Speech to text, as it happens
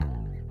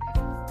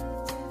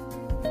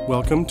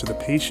Welcome to the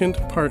Patient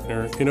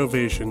Partner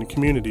Innovation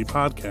Community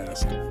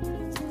Podcast,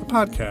 a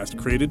podcast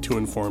created to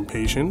inform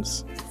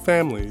patients,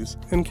 families,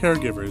 and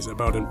caregivers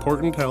about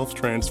important health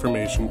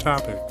transformation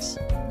topics.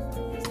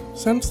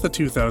 Since the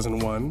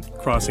 2001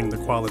 Crossing the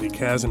Quality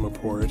Chasm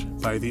report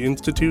by the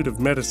Institute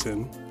of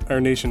Medicine, our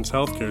nation's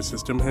healthcare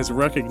system has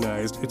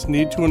recognized its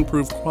need to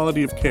improve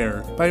quality of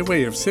care by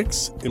way of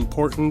 6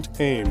 important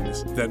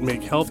aims that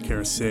make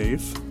healthcare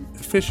safe,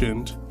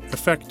 efficient,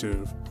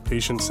 effective,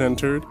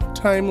 patient-centered,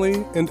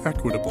 timely, and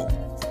equitable.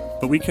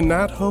 But we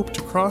cannot hope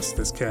to cross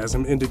this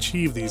chasm and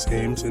achieve these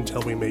aims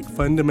until we make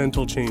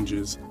fundamental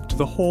changes to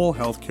the whole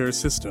healthcare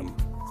system.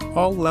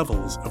 All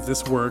levels of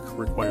this work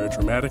require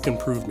dramatic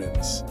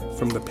improvements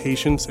from the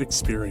patient's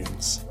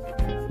experience.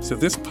 So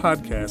this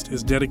podcast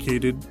is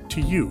dedicated to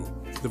you,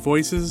 the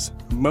voices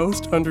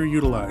most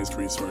underutilized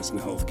resource in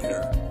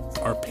healthcare,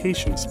 our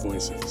patients'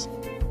 voices.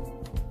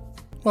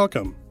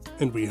 Welcome,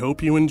 and we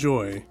hope you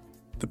enjoy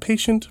the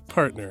Patient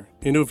Partner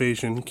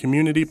Innovation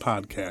Community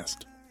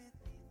Podcast.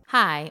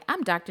 Hi,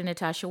 I'm Dr.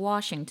 Natasha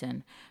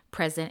Washington,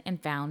 President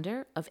and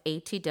Founder of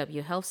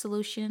ATW Health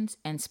Solutions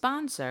and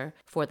sponsor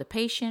for the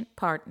Patient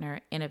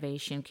Partner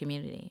Innovation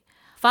Community.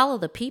 Follow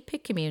the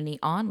PPIC community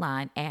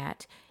online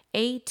at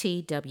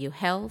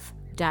atwhealth.com.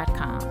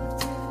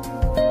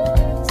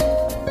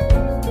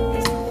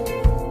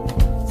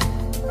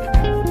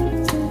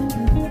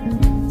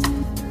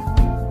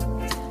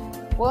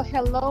 Well,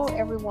 hello,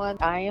 everyone.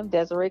 I am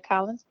Desiree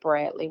Collins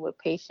Bradley with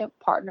Patient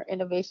Partner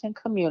Innovation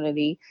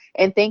Community,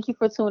 and thank you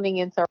for tuning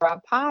into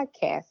our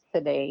podcast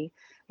today.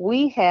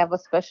 We have a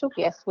special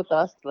guest with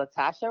us,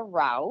 Latasha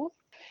Rouse.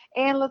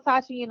 And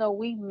Latasha,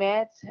 we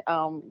met,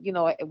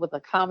 with a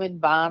common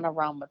bond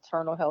around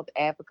maternal health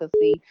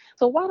advocacy.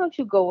 So why don't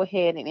you go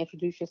ahead and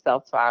introduce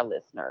yourself to our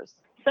listeners?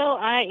 So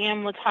I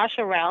am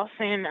Latasha Rouse,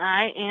 and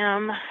I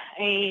am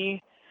a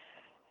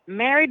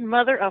married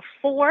mother of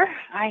 4.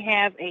 I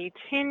have a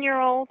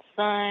 10-year-old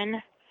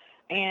son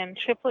and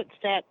triplets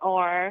that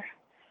are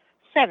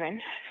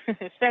 7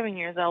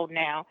 years old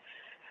now.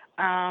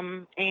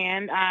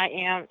 And I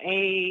am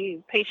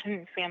a patient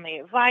and family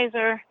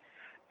advisor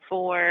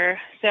for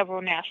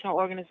several national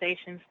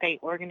organizations, state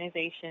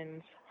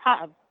organizations.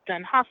 I've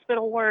done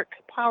hospital work,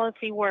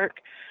 policy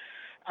work,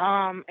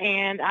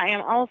 and I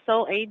am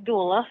also a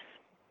doula,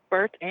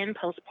 birth and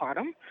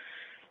postpartum.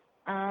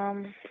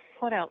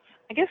 What else?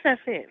 I guess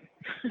that's it.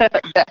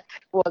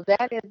 Well,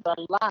 that is a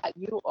lot.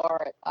 You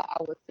are, I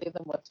would say,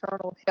 the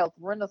maternal health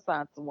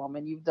renaissance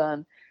woman. You've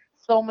done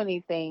so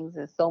many things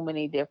in so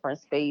many different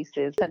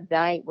spaces.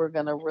 Tonight, we're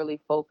going to really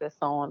focus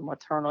on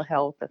maternal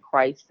health, the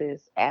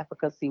crisis,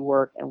 advocacy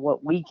work, and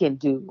what we can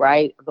do,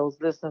 right? Those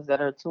listeners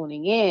that are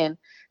tuning in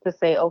to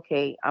say,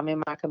 okay, I'm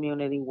in my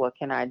community. What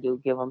can I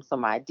do? Give them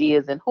some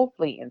ideas and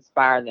hopefully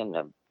inspire them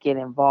to get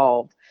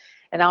involved.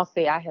 And I'll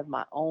say I have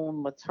my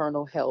own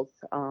maternal health,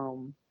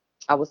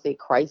 I would say,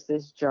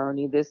 crisis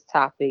journey. This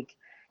topic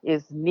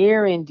is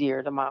near and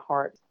dear to my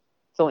heart.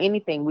 So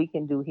anything we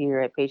can do here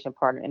at Patient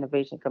Partner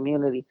Innovation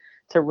Community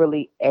to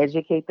really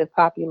educate the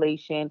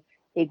population,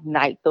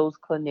 ignite those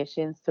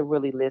clinicians to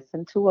really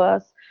listen to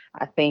us,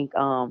 I think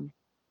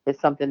is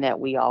something that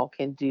we all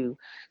can do.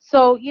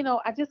 So,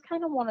 I just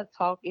kind of want to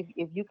talk,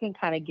 if you can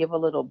kind of give a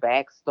little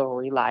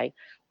backstory, like,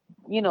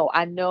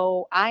 I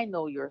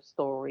know your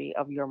story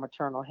of your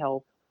maternal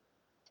health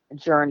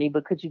journey,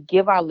 but could you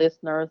give our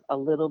listeners a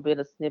little bit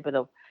of snippet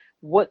of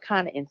what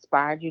kind of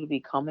inspired you to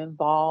become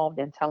involved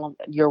and tell them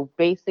your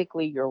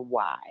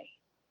why?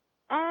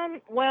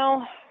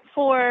 Well,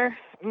 for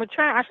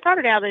maternal, I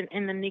started out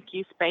in the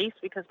NICU space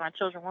because my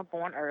children were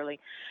born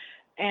early,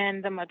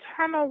 and the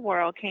maternal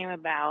world came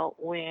about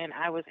when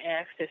I was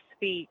asked to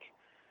speak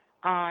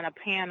on a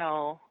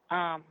panel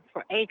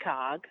for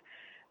ACOG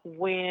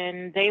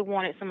when they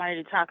wanted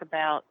somebody to talk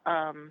about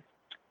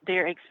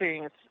their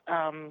experience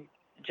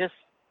just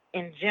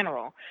in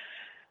general.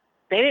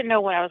 They didn't know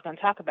what I was going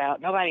to talk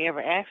about. Nobody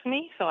ever asked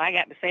me, so I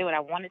got to say what I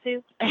wanted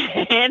to.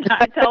 And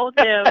I told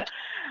them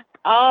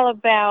all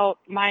about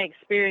my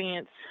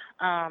experience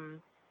having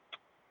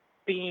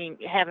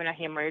a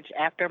hemorrhage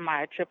after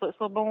my triplets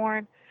were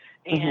born,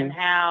 and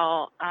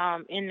how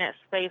in that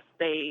space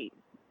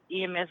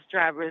EMS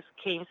drivers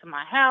came to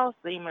my house,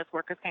 the EMS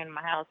workers came to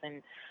my house,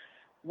 and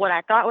what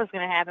I thought was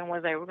going to happen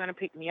was they were going to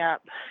pick me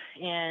up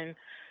and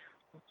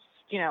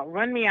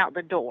run me out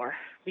the door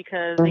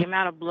because the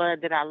amount of blood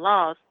that I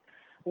lost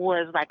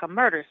was like a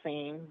murder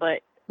scene.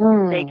 But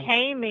they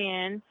came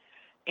in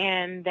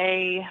and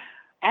they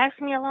asked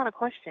me a lot of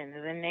questions,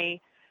 and they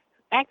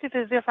acted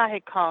as if I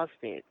had caused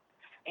it.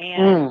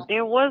 And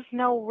there was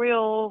no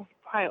real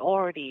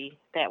priority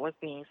that was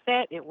being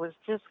set. It was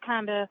just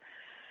kind of,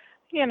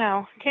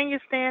 can you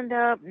stand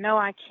up? No,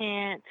 I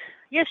can't.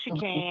 Yes, you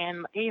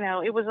can.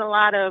 It was a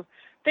lot of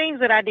things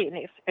that I didn't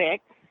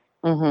expect.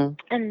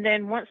 And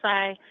then once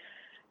I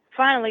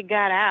finally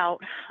got out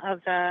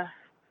of the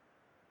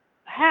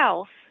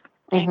house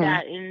and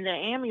got in the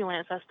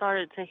ambulance, I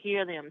started to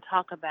hear them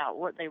talk about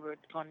what they were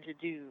going to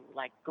do,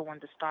 like going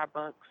to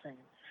Starbucks and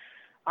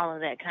all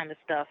of that kind of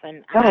stuff.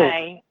 And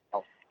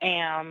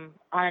am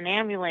on an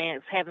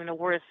ambulance having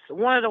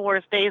one of the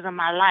worst days of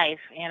my life,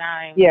 and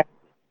I'm Yeah.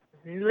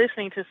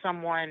 listening to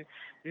someone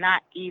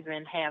not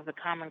even have the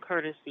common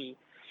courtesy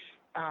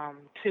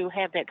to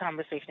have that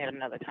conversation at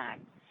another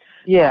time.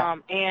 Yeah.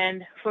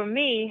 And for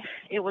me,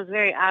 it was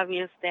very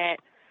obvious that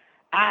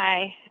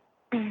I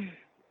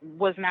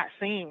was not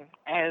seen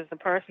as the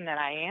person that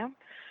I am.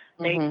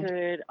 They Mhm.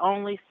 could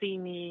only see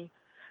me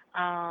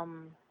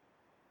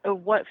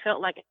what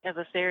felt like as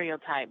a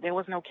stereotype. There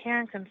was no care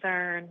and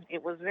concern.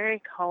 It was very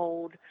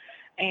cold,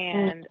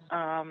 Mm.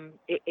 and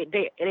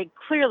they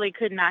clearly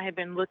could not have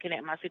been looking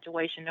at my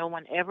situation. No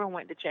one ever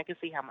went to check and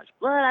see how much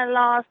blood I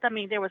lost. I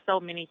mean, there were so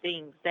many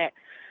things that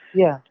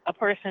Yeah. a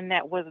person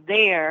that was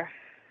there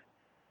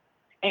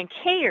and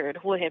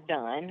cared would have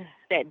done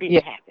that Yeah.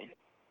 didn't happen.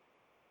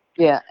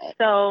 Yeah.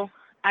 So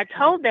I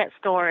told that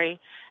story,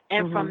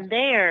 and Mhm. from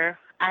there,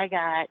 I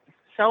got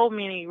so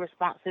many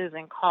responses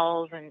and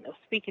calls and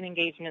speaking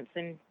engagements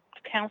and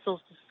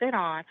councils to sit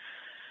on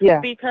Yeah.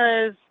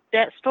 because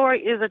that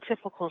story is a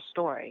typical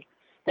story.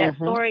 That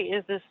Mhm. story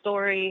is the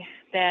story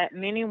that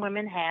many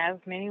women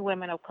have, many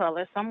women of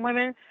color. Some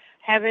women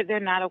have it, they're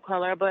not of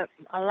color, but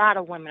a lot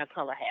of women of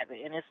color have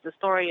it. And it's the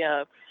story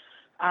of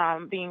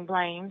being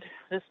blamed,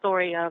 the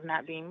story of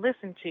not being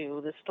listened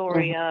to, the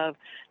story Mhm. of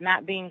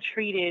not being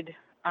treated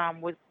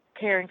with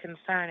care and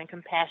concern and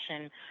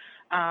compassion,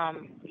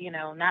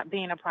 not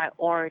being a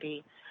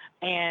priority.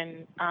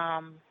 And,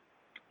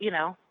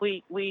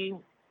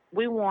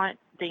 we want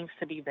things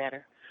to be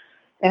better.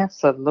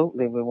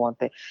 Absolutely, we want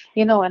that.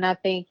 And I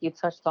think you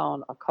touched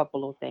on a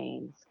couple of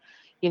things.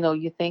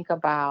 You think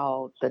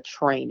about the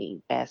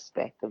training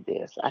aspect of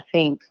this. I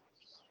think,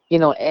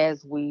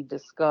 as we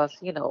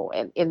discuss,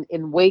 and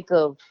in wake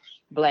of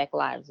Black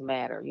Lives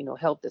Matter,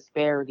 health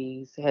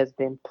disparities has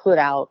been put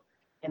out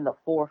in the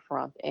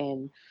forefront.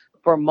 And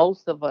for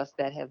most of us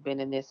that have been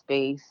in this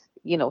space,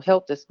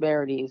 health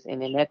disparities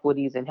and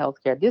inequities in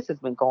healthcare, this has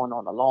been going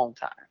on a long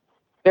time,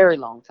 very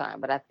long time.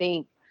 But I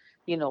think,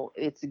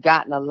 it's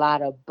gotten a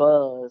lot of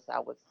buzz, I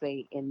would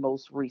say, in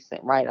most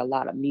recent, right? A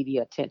lot of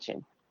media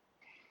attention.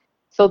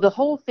 So the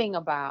whole thing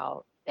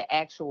about the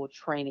actual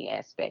training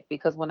aspect,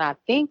 because when I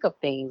think of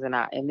things,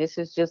 and this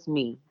is just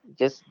me,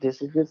 just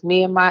this is just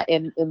me and my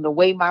in the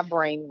way my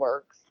brain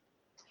works.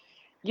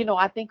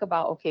 I think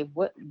about, okay,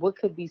 what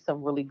could be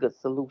some really good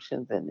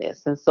solutions in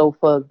this? And so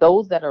for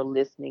those that are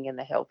listening in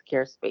the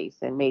healthcare space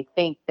and may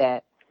think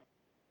that,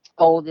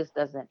 oh, this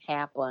doesn't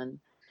happen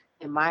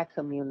in my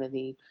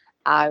community,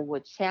 I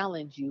would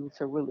challenge you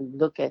to really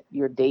look at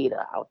your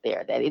data out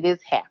there, that it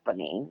is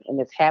happening and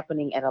it's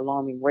happening at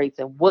alarming rates.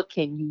 And what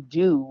can you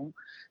do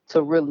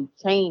to really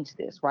change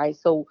this, right?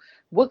 So,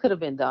 what could have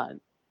been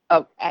done?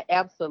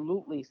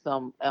 Absolutely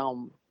some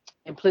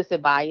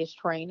implicit bias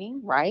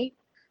training, right?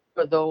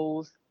 For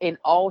those in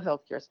all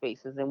healthcare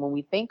spaces. And when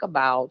we think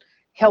about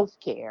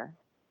healthcare,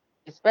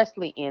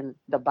 especially in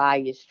the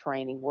bias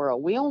training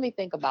world, we only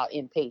think about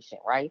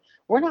inpatient, right?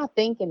 We're not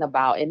thinking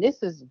about, and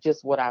this is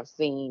just what I've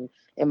seen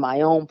in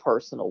my own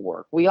personal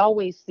work. We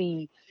always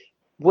see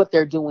what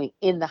they're doing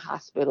in the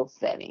hospital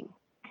setting.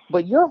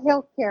 But your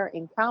healthcare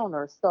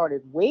encounter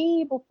started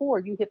way before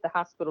you hit the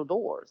hospital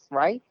doors,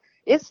 right?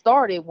 It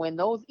started when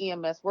those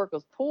EMS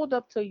workers pulled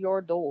up to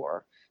your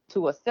door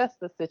to assess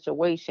the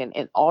situation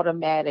and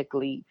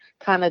automatically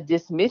kind of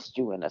dismissed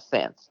you in a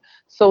sense.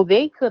 So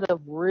they could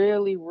have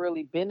really,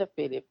 really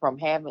benefited from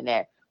having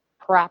that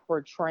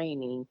proper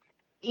training,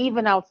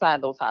 even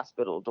outside those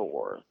hospital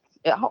doors.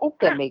 I hope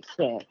that makes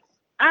sense.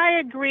 I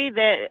agree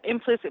that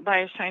implicit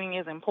bias training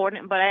is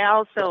important, but I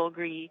also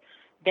agree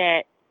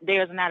that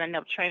there's not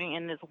enough training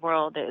in this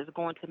world that is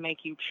going to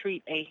make you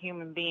treat a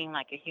human being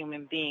like a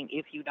human being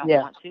if you don't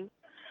Yeah, want to.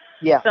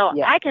 yeah, So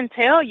yeah, I can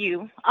tell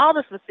you all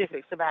the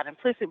specifics about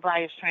implicit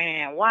bias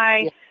training and why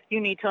yeah. you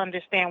need to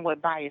understand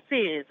what bias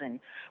is and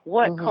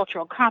what Hmm.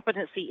 cultural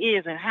competency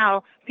is and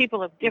how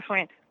people of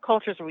different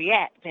cultures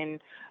react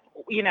and,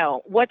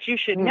 what you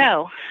should Mm.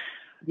 know.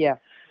 Yeah.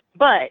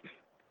 But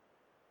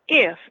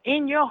if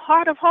in your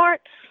heart of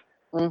hearts,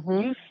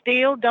 Mhm. you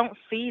still don't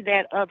see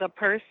that other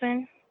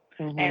person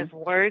as Mhm.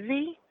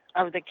 worthy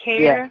of the Yeah.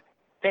 care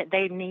that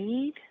they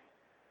need,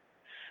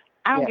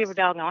 I don't give a Yes.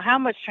 doggone how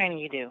much training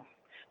you do.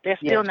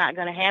 That's Yeah. still not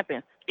going to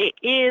happen. It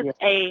is Yeah.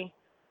 a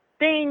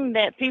thing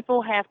that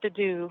people have to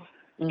do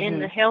in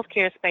the Mhm.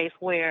 healthcare space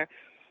where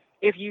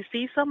if you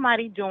see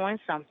somebody doing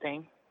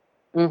something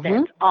Mhm.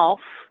 that's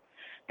off,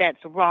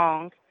 that's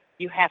wrong,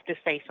 you have to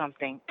say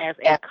something as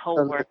a Absolutely.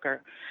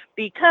 coworker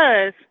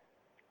because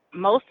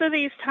most of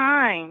these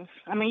times,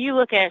 I mean, you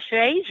look at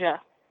Shasia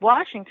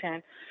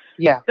Washington,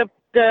 Yeah.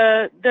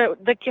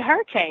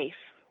 her case.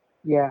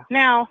 Yeah.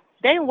 Now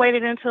they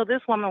waited until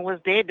this woman was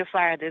dead to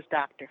fire this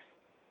doctor.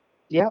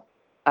 Yep.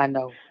 I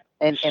know.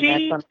 And that's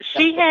She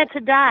unacceptable. had to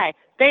die.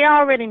 They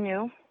already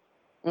knew.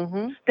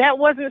 Mhm. That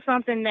wasn't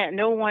something that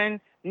no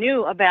one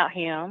knew about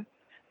him.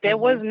 There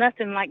was Mhm.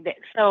 nothing like that.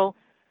 So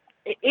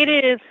it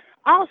is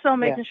also Yeah.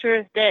 making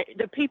sure that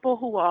the people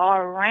who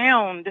are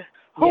around,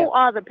 who Yeah.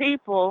 are the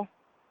people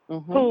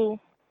Mhm. who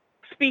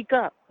speak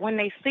up when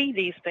they see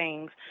these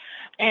things.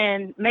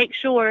 and make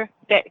sure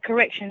that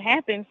correction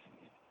happens.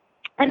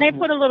 And they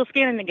put a little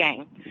skin in the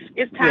game.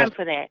 It's time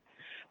for that.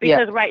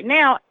 Because right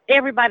now,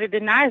 everybody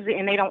denies it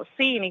and they don't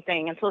see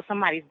anything until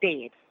somebody's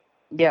dead.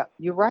 Yeah,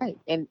 you're right.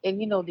 And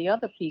the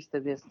other piece to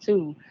this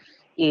too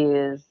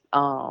is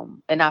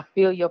and I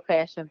feel your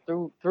passion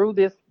through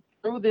this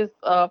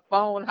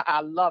phone.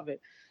 I love it.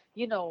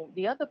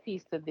 The other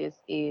piece to this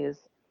is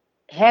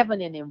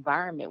having an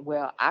environment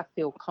where I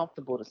feel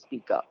comfortable to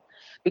speak up.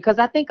 Because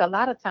I think a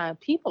lot of time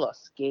people are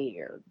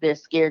scared. They're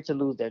scared to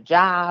lose their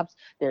jobs.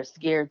 They're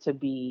scared to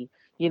be,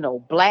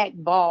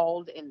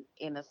 blackballed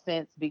in a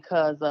sense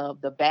because of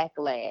the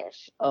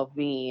backlash of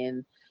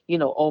being,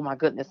 oh my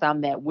goodness,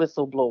 I'm that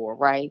whistleblower,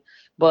 right?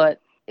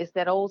 But it's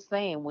that old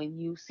saying, when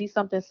you see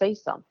something, say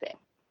something.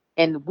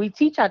 And we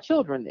teach our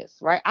children this,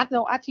 right? I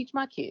know I teach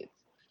my kids.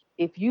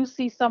 If you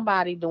see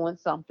somebody doing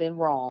something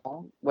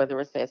wrong, whether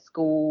it's at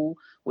school,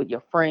 with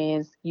your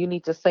friends, you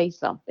need to say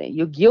something.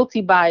 You're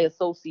guilty by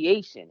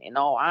association, in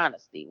all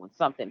honesty, when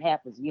something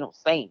happens, you don't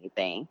say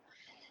anything.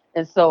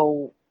 And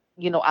so,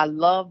 I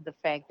love the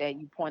fact that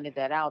you pointed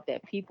that out,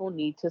 that people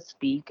need to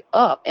speak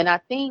up. And I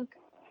think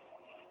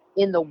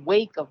in the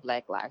wake of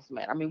Black Lives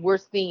Matter, I mean, we're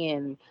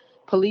seeing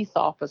police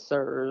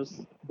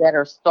officers that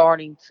are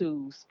starting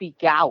to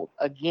speak out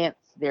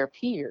against their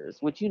peers,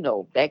 which,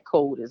 that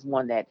code is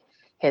one that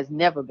has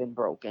never been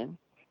broken.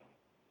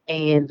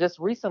 And just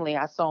recently,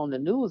 I saw on the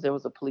news there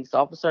was a police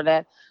officer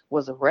that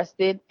was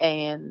arrested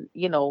and,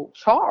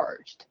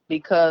 charged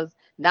because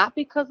not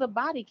because of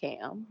body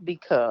cam,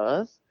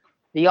 because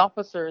the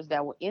officers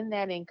that were in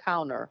that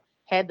encounter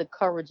had the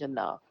courage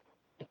enough,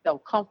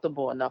 felt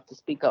comfortable enough to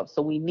speak up.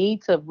 So we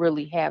need to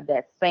really have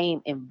that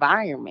same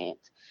environment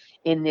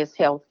in this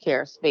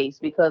healthcare space,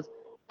 because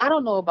I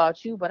don't know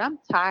about you, but I'm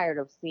tired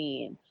of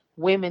seeing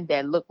women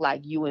that look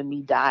like you and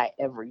me die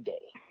every day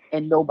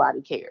and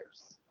nobody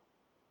cares.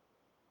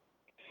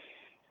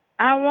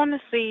 I want to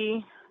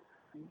see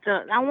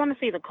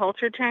the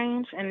culture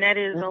change, and that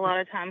is a lot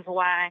of times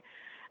why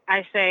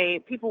I say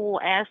people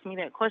will ask me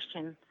that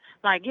question,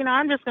 like,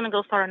 I'm just going to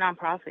go start a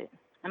nonprofit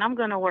and I'm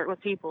going to work with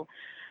people.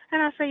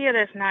 And I say, yeah,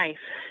 that's nice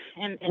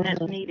and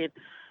that's needed.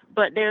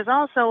 But there's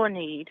also a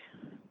need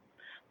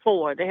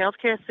for the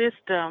healthcare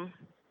system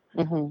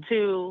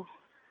to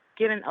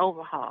get an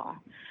overhaul.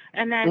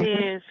 And that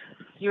is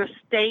your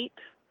state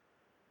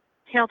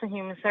health and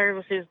human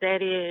services,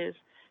 that is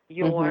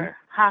your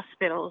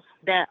hospitals,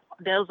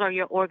 those are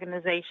your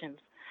organizations.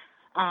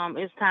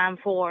 It's time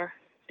for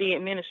the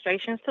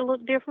administrations to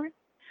look different.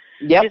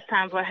 Yep. It's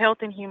time for health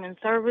and human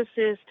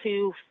services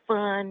to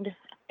fund,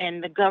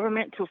 and the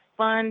government to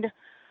fund,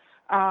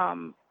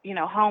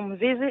 home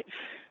visits,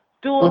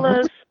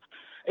 doulas.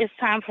 It's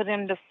time for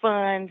them to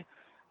fund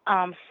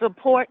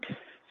support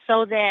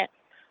so that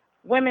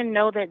women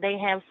know that they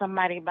have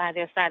somebody by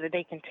their side that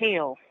they can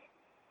tell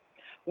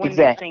when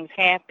these things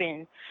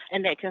happen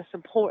and that can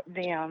support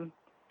them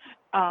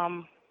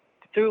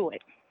through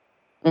it.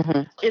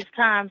 It's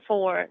time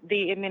for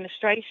the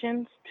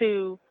administrations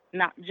to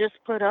not just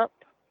put up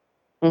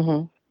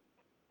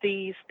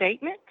these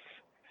statements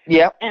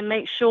and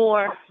make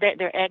sure that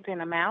they're acting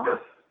them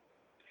out.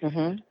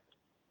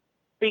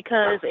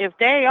 Because if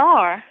they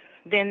are,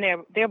 then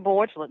their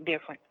boards look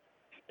different.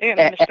 Their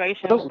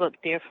administrations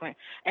look different.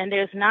 And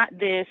there's not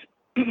this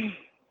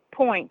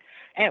point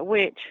at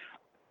which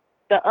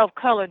the of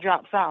color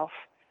drops off.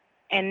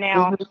 And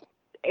now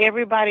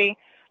everybody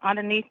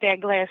underneath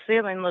that glass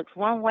ceiling looks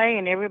one way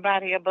and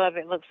everybody above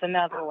it looks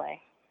another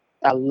way.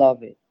 I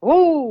love it.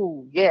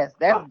 Ooh, yes,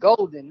 that's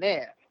golden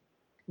there.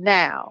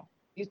 Now,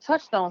 you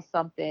touched on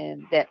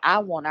something that I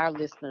want our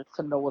listeners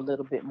to know a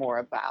little bit more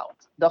about,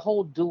 the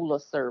whole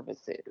doula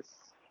services,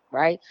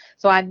 right?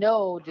 So I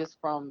know just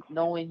from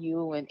knowing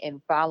you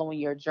and following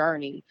your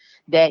journey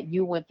that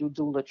you went through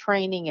doula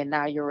training and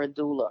now you're a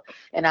doula.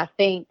 And I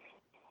think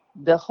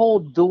the whole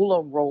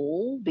doula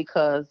role,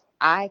 because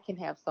I can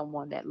have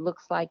someone that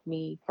looks like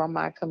me from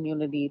my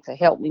community to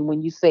help me,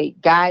 when you say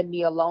guide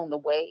me along the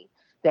way,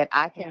 that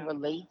I can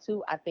relate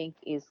to, I think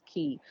is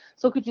key.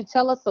 So could you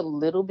tell us a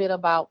little bit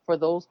about, for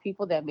those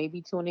people that may be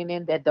tuning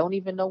in that don't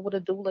even know what a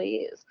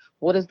doula is,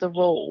 what is the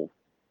role?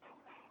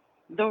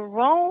 The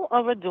role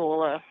of a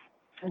doula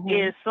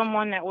is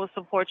someone that will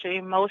support you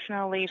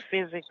emotionally,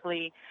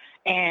 physically,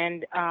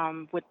 and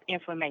with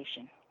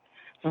information.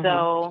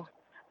 So,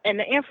 and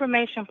the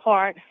information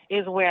part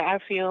is where I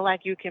feel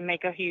like you can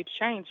make a huge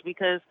change,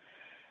 because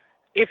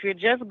if you're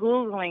just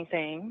Googling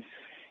things,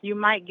 you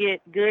might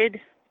get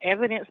good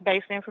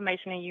evidence-based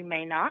information and you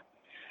may not.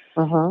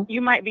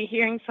 You might be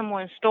hearing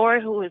someone's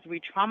story who is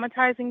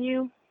re-traumatizing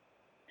you,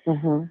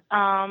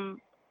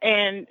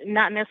 and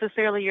not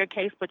necessarily your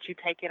case, but you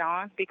take it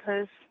on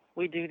because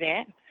we do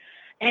that.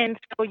 And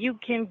so you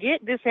can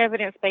get this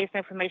evidence-based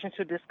information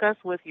to discuss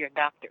with your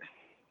doctor.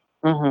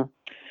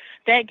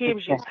 That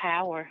gives you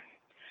power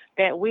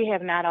that we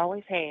have not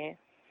always had.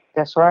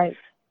 That's right.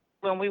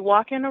 When we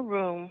walk in a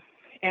room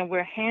and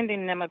we're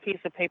handing them a piece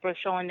of paper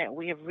showing that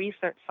we have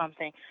researched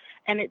something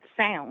and it's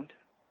sound.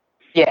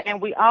 Yes.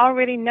 And we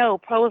already know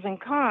pros and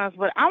cons,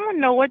 but I want to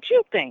know what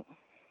you think.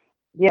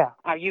 Yeah.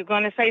 Are you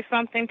going to say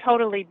something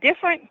totally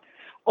different?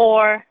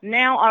 Or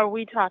now are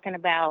we talking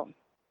about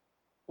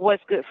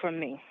what's good for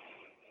me?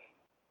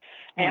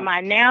 Am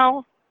I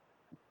now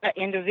an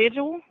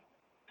individual?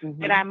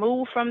 Did I Mm-hmm.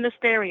 move from the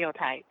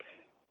stereotype?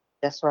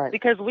 That's right.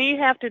 Because we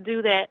have to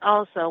do that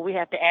also. We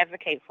have to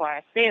advocate for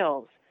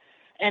ourselves.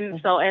 And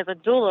Mhm. so, as a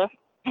doula,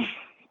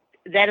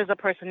 that is a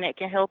person that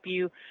can help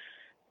you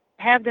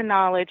have the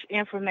knowledge,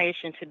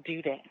 information to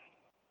do that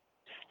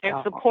and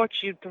Oh, support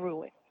you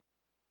through it.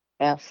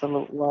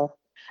 absolute love.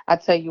 I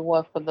tell you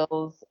what, for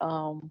those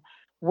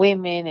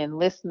women and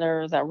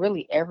listeners,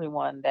 really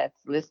everyone that's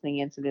listening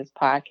into this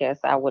podcast,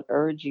 I would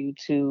urge you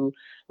to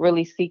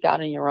really seek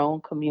out in your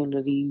own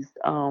communities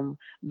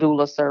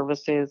doula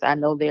services. I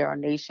know they are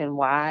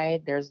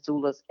nationwide. There's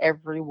doulas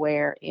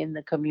everywhere in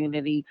the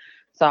community.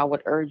 So I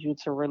would urge you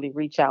to really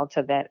reach out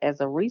to that as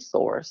a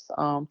resource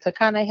to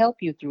kind of help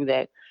you through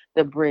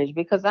the bridge,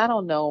 because I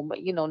don't know, but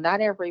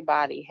not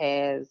everybody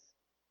has,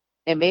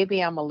 and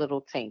maybe I'm a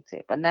little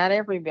tainted, but not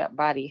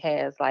everybody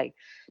has like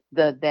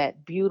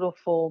that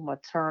beautiful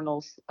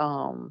maternal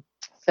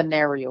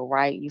scenario,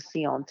 right? You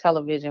see on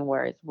television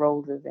where it's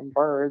roses and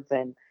birds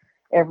and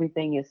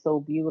everything is so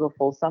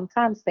beautiful.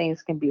 Sometimes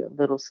things can be a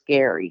little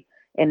scary,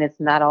 and it's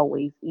not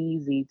always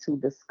easy to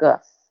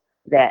discuss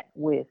that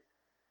with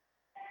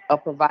a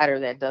provider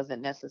that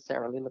doesn't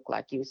necessarily look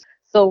like you.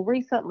 So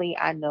recently,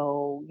 I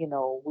know,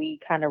 we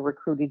kind of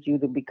recruited you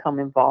to become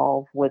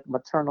involved with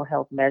maternal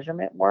health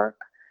measurement work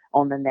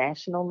on the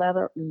national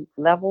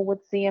level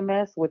with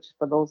CMS, which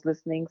for those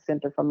listening,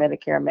 Center for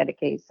Medicare and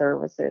Medicaid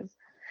Services.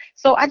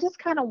 So I just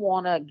kind of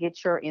want to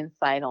get your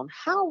insight on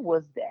how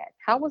was that?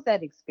 How was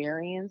that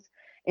experience?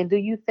 And do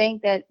you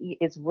think that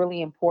it's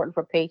really important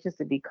for patients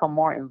to become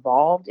more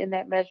involved in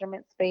that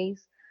measurement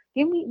space?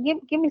 Give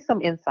me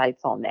some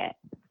insights on that.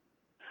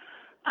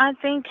 I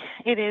think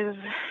it is.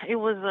 It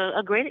was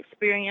a great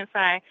experience.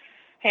 I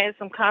had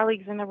some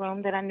colleagues in the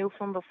room that I knew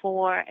from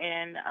before,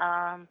 and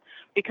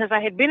because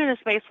I had been in the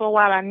space for a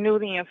while, I knew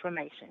the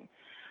information.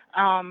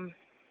 Um,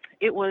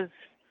 it was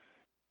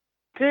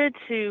good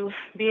to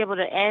be able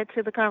to add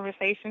to the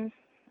conversation.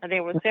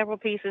 There were several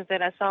pieces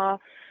that I saw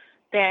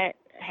that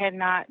had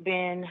not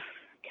been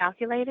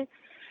calculated,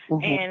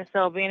 Hmm. and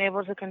so being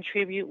able to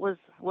contribute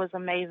was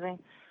amazing.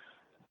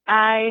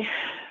 I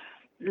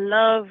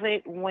love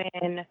it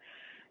when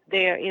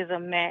there is a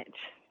match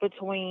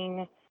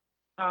between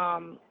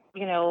um,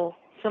 you know,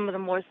 some of the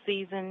more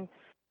seasoned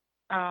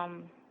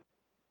um,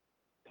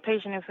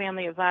 patient and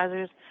family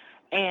advisors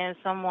and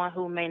someone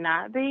who may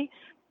not be.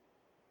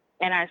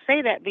 And I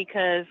say that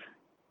because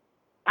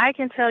I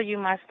can tell you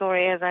my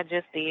story as I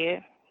just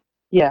did,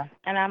 Yeah.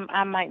 and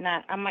I might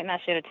not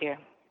shed a tear.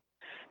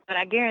 But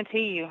I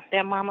guarantee you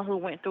that mama who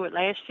went through it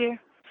last year,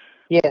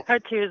 Yes. her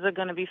tears are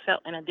going to be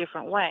felt in a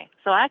different way.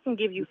 So I can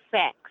give you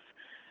facts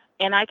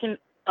and I can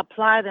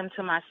apply them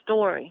to my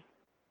story,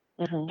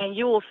 Mhm. and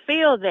you will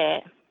feel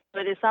that.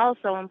 But it's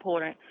also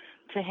important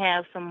to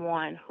have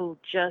someone who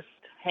just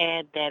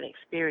had that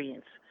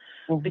experience,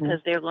 Mhm.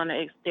 because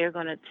they're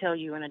gonna tell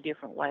you in a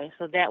different way.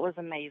 So that was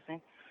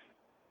amazing.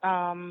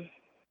 Um,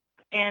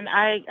 and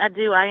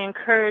I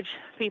encourage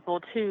people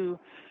to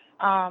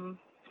um,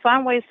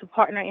 find ways to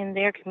partner in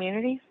their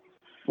communities.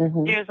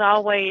 Mhm. There's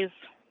always,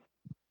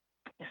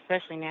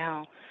 especially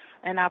now,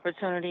 an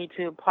opportunity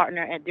to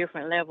partner at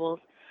different levels.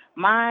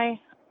 My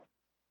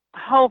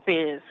hope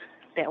is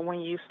that when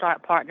you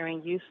start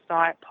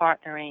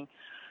partnering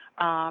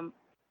um,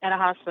 at a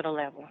hospital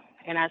level.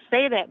 And I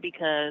say that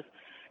because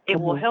it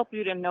will Mhm. help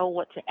you to know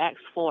what to ask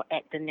for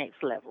at the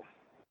next level.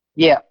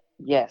 Yeah.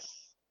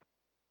 Yes.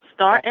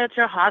 Start That. at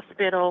your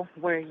hospital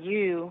where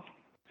you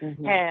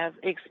Mhm. have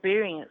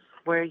experience,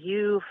 where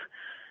you've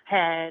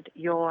had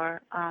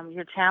your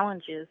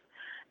challenges,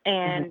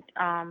 Mhm.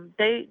 and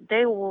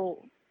they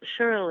will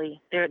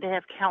surely they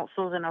have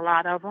councils and a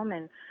lot of them,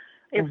 and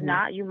if Mhm.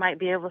 not, you might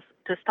be able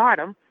to start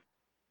them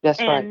That's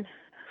right. and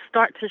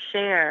start to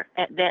share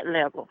at that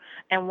level.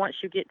 And once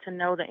you get to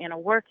know the inner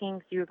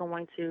workings, you're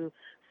going to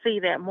see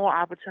that more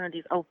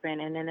opportunities open,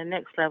 and then the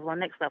next level,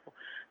 and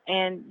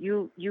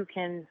you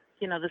can,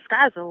 the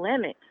sky's the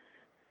limit.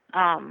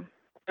 Um,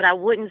 but I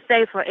wouldn't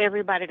say for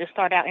everybody to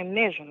start out in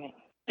measurement.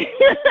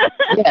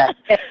 Yeah.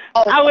 I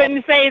Also,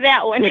 wouldn't say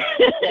that one.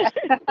 yeah.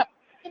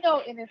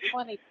 And it's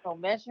funny,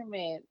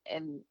 measurement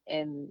and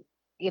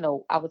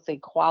I would say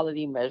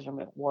quality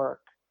measurement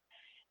work.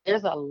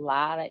 There's a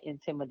lot of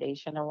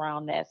intimidation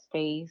around that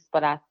space,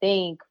 but I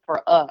think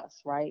for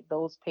us, right,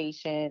 those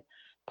patient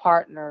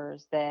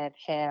partners that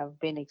have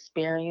been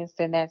experienced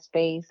in that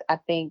space, I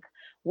think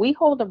we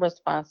hold a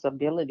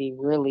responsibility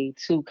really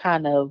to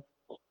kind of,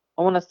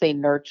 I want to say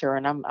nurture,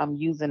 and I'm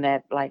using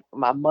that like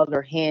my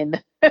mother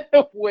hen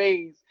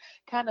ways,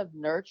 kind of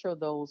nurture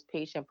those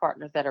patient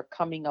partners that are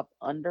coming up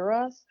under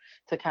us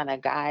to kind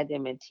of guide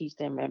them and teach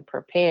them and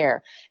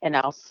prepare. And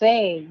I'll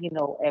say,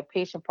 at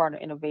Patient Partner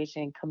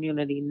Innovation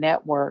Community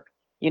Network,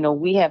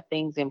 We have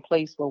things in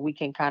place where we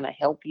can kind of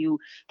help you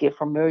get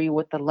familiar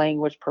with the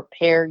language,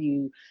 prepare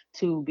you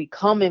to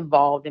become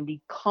involved and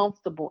be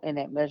comfortable in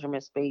that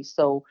measurement space.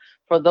 So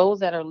for those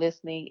that are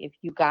listening, if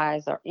you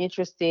guys are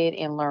interested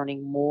in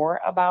learning more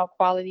about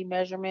quality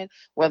measurement,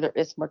 whether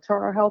it's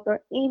maternal health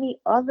or any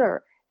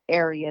other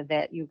area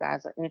that you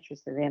guys are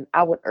interested in,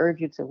 I would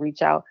urge you to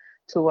reach out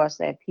to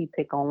us at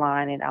PPIC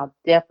Online, and I'll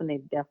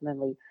definitely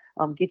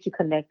get you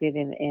connected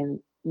and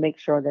make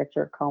sure that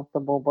you're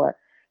comfortable. But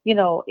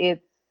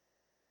it's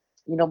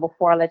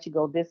before I let you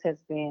go, this has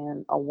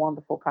been a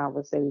wonderful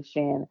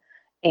conversation,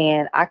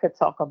 and I could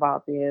talk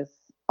about this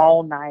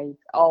all night,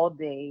 all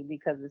day,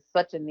 because it's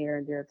such a near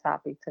and dear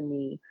topic to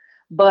me.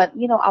 But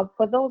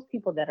for those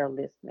people that are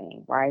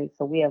listening, right?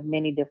 So we have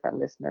many different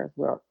listeners.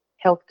 We're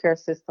healthcare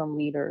system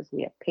leaders,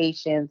 we have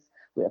patients,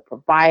 we have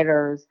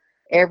providers,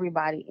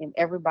 everybody,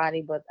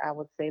 but I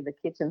would say the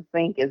kitchen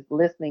sink is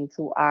listening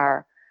to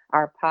our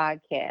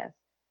podcast.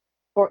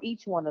 For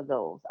each one of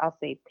those, I'll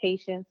say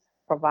patients,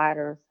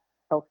 providers,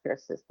 healthcare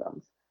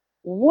systems.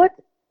 What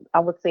I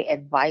would say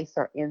advice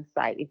or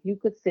insight, if you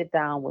could sit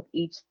down with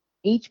each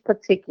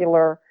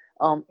particular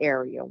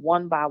area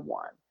one by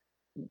one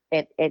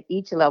at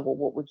each level,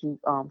 what would you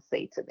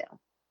say to them?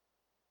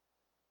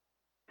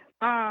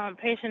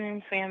 Patient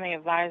and family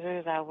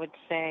advisors, I would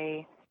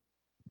say,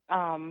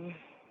 find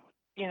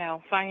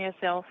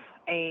yourself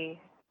a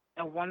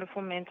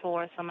wonderful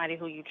mentor, somebody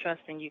who you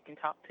trust and you can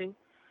talk to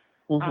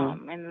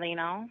and lean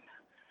on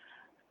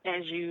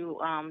as you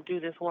do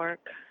this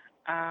work.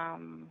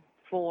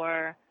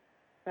 For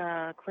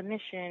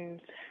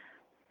clinicians,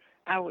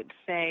 I would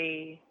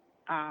say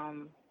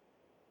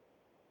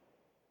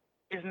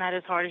it's not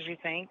as hard as you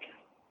think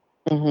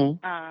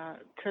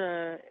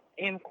to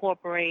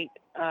incorporate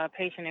a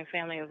patient and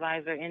family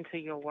advisor into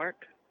your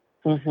work,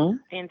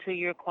 into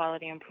your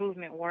quality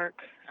improvement work.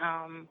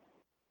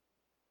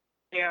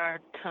 There are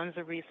tons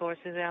of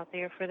resources out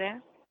there for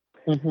that.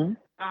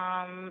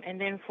 And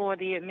then for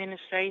the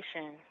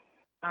administration,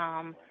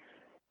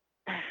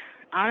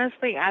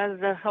 honestly, out of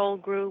the whole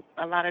group,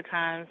 a lot of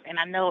times, and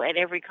I know at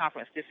every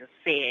conference this is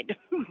said,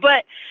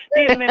 but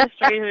the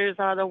administrators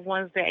are the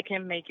ones that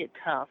can make it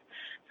tough.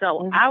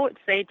 So I would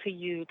say to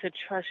you to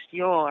trust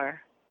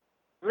your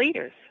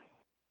leaders.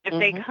 If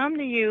they come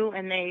to you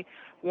and they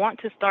want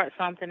to start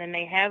something and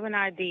they have an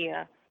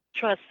idea,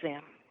 trust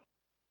them.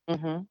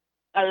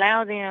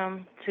 Allow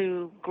them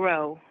to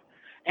grow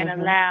and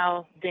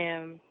allow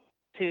them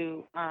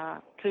to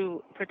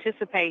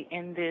participate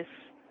in this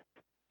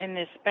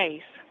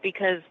space,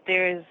 because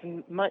there is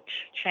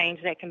much change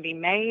that can be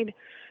made,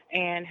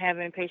 and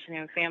having patient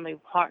and family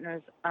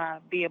partners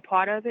be a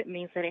part of it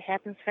means that it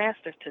happens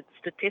faster.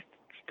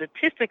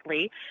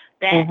 Statistically,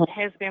 that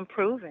has been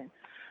proven,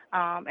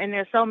 and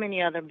there's so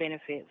many other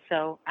benefits.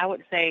 So I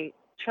would say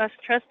trust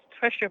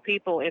your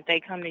people if they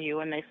come to you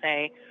and they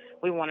say,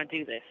 we want to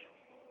do this.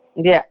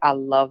 Yeah, I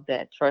love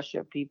that. Trust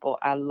your people.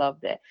 I love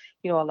that.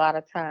 A lot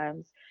of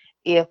times,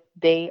 if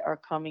they are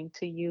coming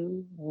to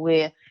you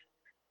with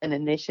an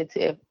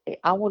initiative,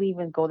 I won't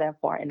even go that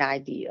far, an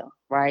idea,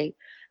 right?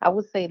 I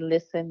would say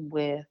listen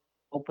with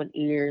open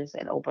ears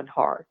and open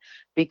heart,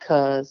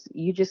 because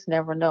you just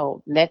never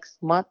know.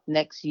 Next month,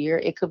 next year,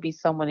 it could be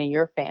someone in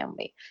your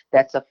family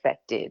that's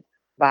affected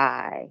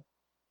by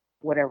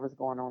whatever's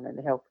going on in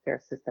the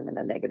healthcare system in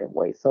a negative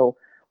way. So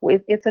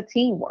it's a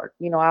teamwork.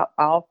 I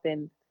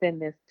often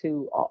send this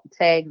to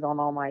tags on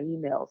all my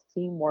emails.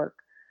 Teamwork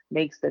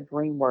makes the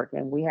dream work,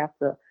 and we have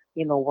to,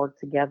 work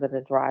together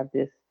to drive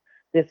this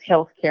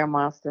healthcare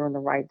monster in the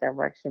right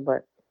direction.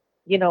 But,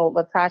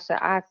 Latasha,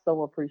 I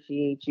so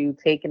appreciate you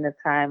taking the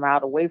time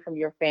out away from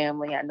your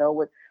family. I know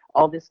with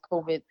all this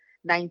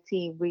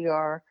COVID-19, we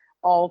are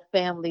all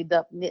familyed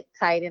up, knit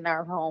tight in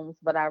our homes,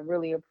 but I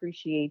really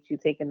appreciate you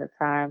taking the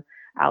time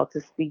out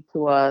to speak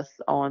to us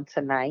on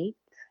tonight.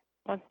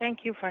 Well,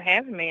 thank you for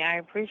having me. I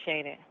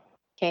appreciate it.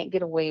 Can't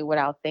get away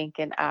without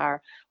thanking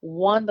our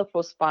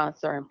wonderful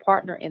sponsor and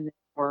partner in this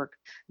work,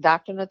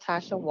 Dr.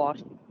 Natasha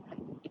Washington,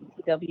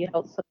 ATW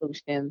Health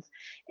Solutions.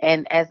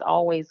 And as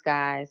always,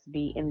 guys,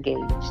 be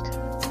engaged.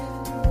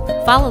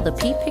 Follow the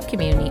PPIC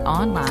community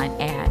online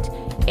at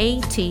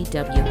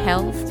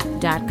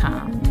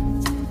atwhealth.com.